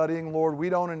been studying. Lord, we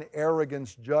don't in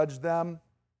arrogance judge them.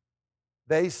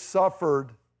 They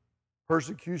suffered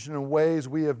persecution in ways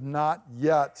we have not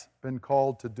yet been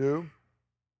called to do.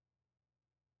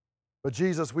 But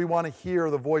Jesus, we want to hear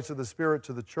the voice of the Spirit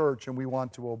to the church, and we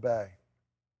want to obey.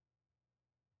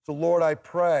 So Lord, I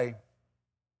pray,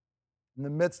 in the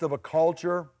midst of a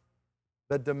culture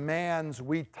that demands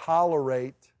we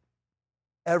tolerate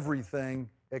everything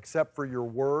except for your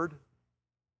word,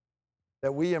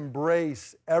 that we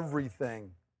embrace everything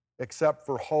except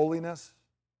for holiness,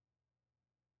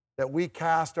 that we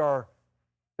cast our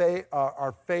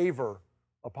favor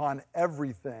upon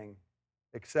everything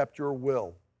except your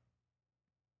will.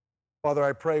 Father,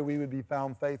 I pray we would be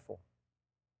found faithful.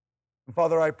 And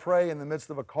Father, I pray in the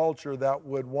midst of a culture that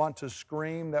would want to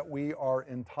scream that we are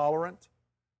intolerant,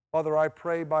 Father, I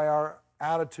pray by our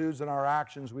attitudes and our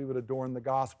actions we would adorn the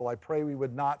gospel. I pray we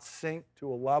would not sink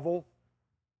to a level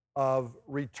of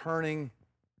returning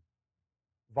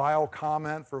vile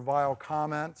comment for vile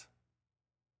comment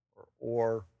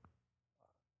or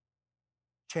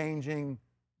changing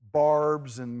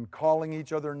barbs and calling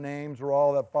each other names or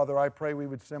all that. Father, I pray we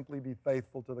would simply be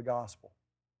faithful to the gospel.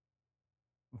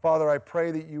 And Father, I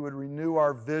pray that you would renew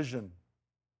our vision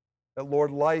that,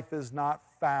 Lord, life is not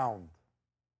found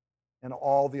in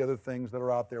all the other things that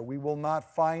are out there. We will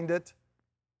not find it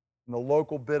in the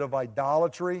local bit of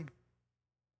idolatry.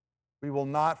 We will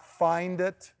not find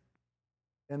it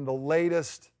in the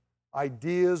latest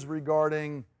ideas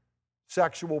regarding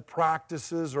sexual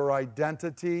practices or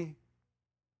identity.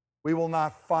 We will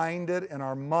not find it in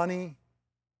our money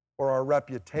or our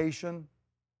reputation.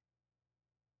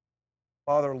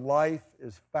 Father, life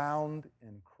is found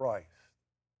in Christ.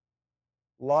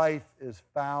 Life is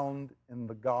found in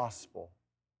the gospel.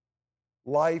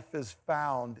 Life is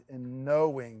found in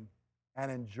knowing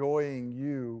and enjoying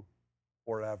you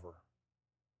forever.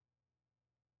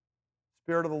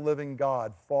 Spirit of the living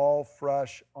God, fall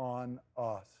fresh on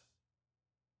us.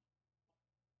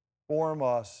 Form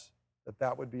us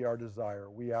that would be our desire.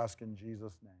 We ask in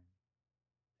Jesus' name.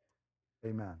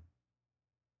 Amen.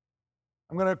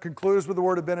 I'm going to conclude this with a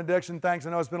word of benediction. Thanks. I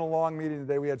know it's been a long meeting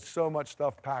today. We had so much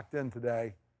stuff packed in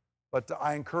today. But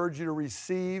I encourage you to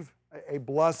receive a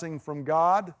blessing from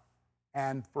God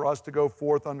and for us to go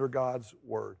forth under God's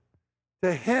word.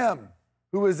 To Him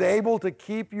who is able to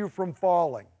keep you from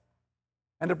falling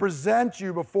and to present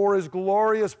you before His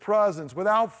glorious presence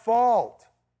without fault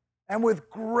and with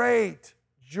great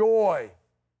joy,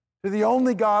 to the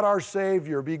only God our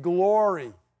Savior, be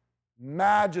glory,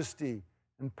 majesty,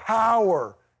 and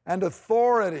power and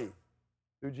authority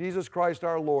through Jesus Christ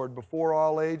our Lord, before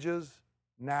all ages,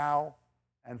 now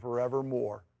and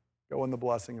forevermore. Go in the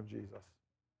blessing of Jesus.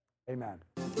 Amen.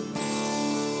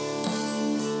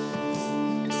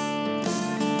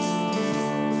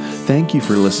 Thank you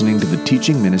for listening to the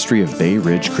teaching ministry of Bay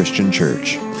Ridge Christian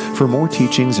Church. For more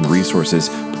teachings and resources,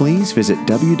 please visit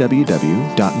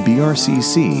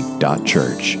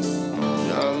www.brcc.church.